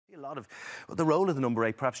lot of the role of the number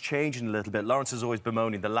 8 perhaps changing a little bit. Lawrence is always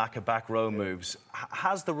bemoaning the lack of back row moves.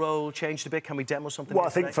 Has the role changed a bit? Can we demo something? Well, I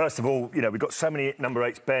think first of all, we've got so many number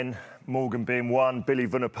 8s. Ben Morgan being one, Billy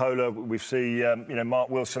Vunipola. We see, Mark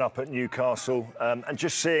Wilson up at Newcastle, and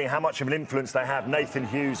just seeing how much of an influence they have. Nathan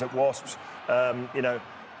Hughes at Wasps,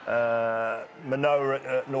 Manoa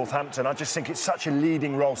at Northampton. I just think it's such a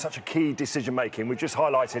leading role, such a key decision-making. We've just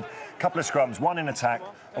highlighted a couple of scrums, one in attack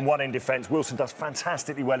and one in defence. Wilson does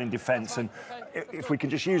fantastically well in defence, and if we can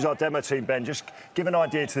just use our demo team, Ben, just give an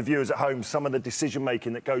idea to the viewers at home some of the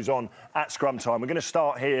decision-making that goes on at scrum time. We're going to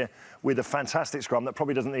start here with a fantastic scrum that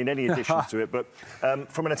probably doesn't need any additions to it, but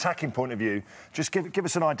from an attacking point of view, just give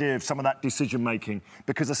us an idea of some of that decision-making,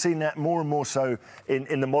 because I've seen that more and more so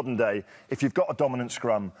in the modern day. If you've got a dominant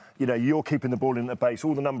scrum, you're keeping the ball in at the base.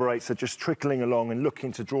 All the number 8s are just trickling along and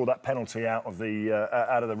looking to draw that penalty out of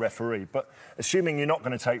the referee. But assuming you're not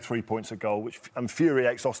going to take 3 points at goal, which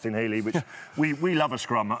infuriates Austin Healey, which we love a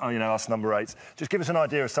scrum, us number 8s. Just give us an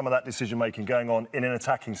idea of some of that decision-making going on in an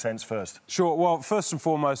attacking sense first. Sure. Well, first and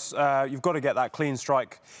foremost, you've got to get that clean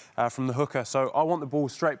strike from the hooker. So I want the ball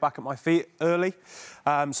straight back at my feet early.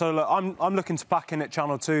 So look, I'm looking to pack in at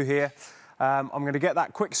channel 2 here. I'm going to get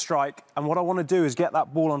that quick strike, and what I want to do is get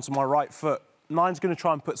that ball onto my right foot. 9's going to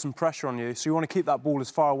try and put some pressure on you, so you want to keep that ball as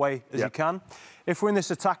far away as you can. If we're in this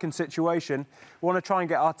attacking situation, we want to try and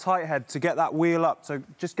get our tight head to get that wheel up, so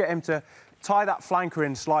just get him to tie that flanker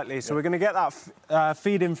in slightly. So we're going to get that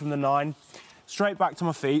feed in from the 9, straight back to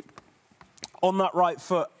my feet, on that right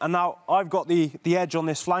foot, and now I've got the edge on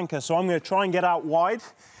this flanker, so I'm going to try and get out wide,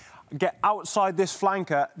 get outside this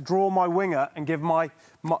flanker, draw my winger, and give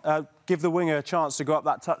the winger a chance to go up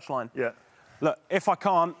that touchline. Yeah. Look, if I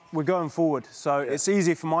can't, we're going forward. So it's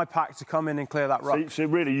easy for my pack to come in and clear that ruck. So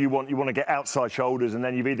really, you want to get outside shoulders, and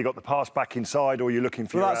then you've either got the pass back inside, or you're looking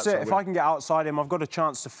for your outside. That's it. If I can get outside him, I've got a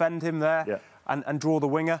chance to fend him there and draw the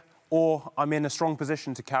winger, or I'm in a strong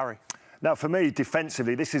position to carry. Now, for me,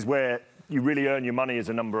 defensively, this is where you really earn your money as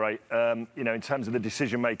a number 8, in terms of the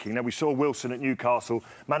decision-making. Now, we saw Wilson at Newcastle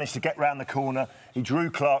managed to get round the corner. He drew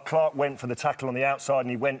Clark. Clark went for the tackle on the outside and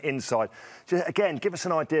he went inside. Just, again, give us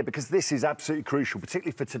an idea, because this is absolutely crucial,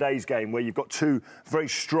 particularly for today's game, where you've got two very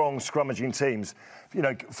strong scrummaging teams.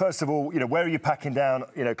 First of all, where are you packing down,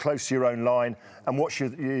 close to your own line, and what's your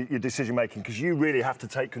decision-making? Because you really have to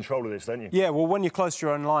take control of this, don't you? Yeah, well, when you're close to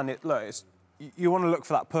your own line, you want to look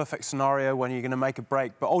for that perfect scenario when you're going to make a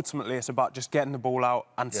break, but ultimately it's about just getting the ball out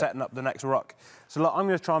and setting up the next ruck. So look, I'm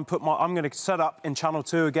going to try and I'm going to set up in channel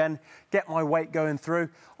 2 again, get my weight going through.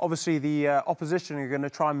 Obviously, the opposition are going to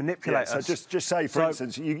try and manipulate us. So just say, for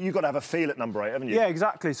instance, you've got to have a feel at number 8, haven't you? Yeah,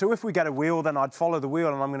 exactly. So if we get a wheel, then I'd follow the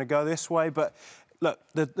wheel and I'm going to go this way, but look,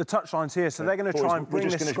 the touchline's here, so they're going to try and bring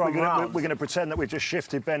this scrum around. We're going to pretend that we've just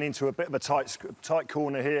shifted Ben into a bit of a tight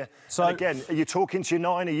corner here. So and again, are you talking to your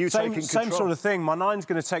 9? Are you taking control? Same sort of thing. My 9's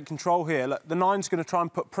going to take control here. Look, the 9's going to try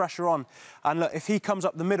and put pressure on. And look, if he comes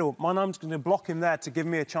up the middle, my 9's going to block him there to give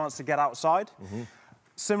me a chance to get outside.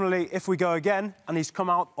 Similarly, if we go again and he's come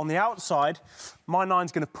out on the outside, my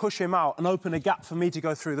 9's going to push him out and open a gap for me to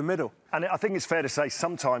go through the middle. And I think it's fair to say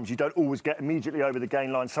sometimes you don't always get immediately over the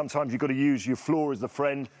gain line. Sometimes you've got to use your floor as the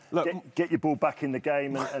friend, look, get your ball back in the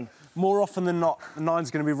game. And more often than not, the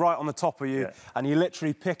 9's going to be right on the top of you, and you're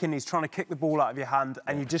literally picking, he's trying to kick the ball out of your hand,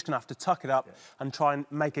 and you're just going to have to tuck it up and try and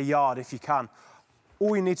make a yard if you can.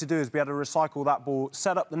 All you need to do is be able to recycle that ball,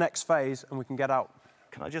 set up the next phase, and we can get out.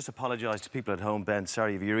 Can I just apologise to people at home, Ben?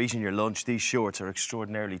 Sorry, if you're eating your lunch, these shorts are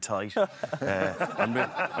extraordinarily tight.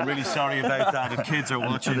 I'm really sorry about that if kids are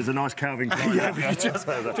watching. There's a nice Calvin Klein.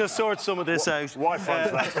 Just sort some of this out.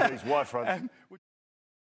 Y-front, please, Y-front.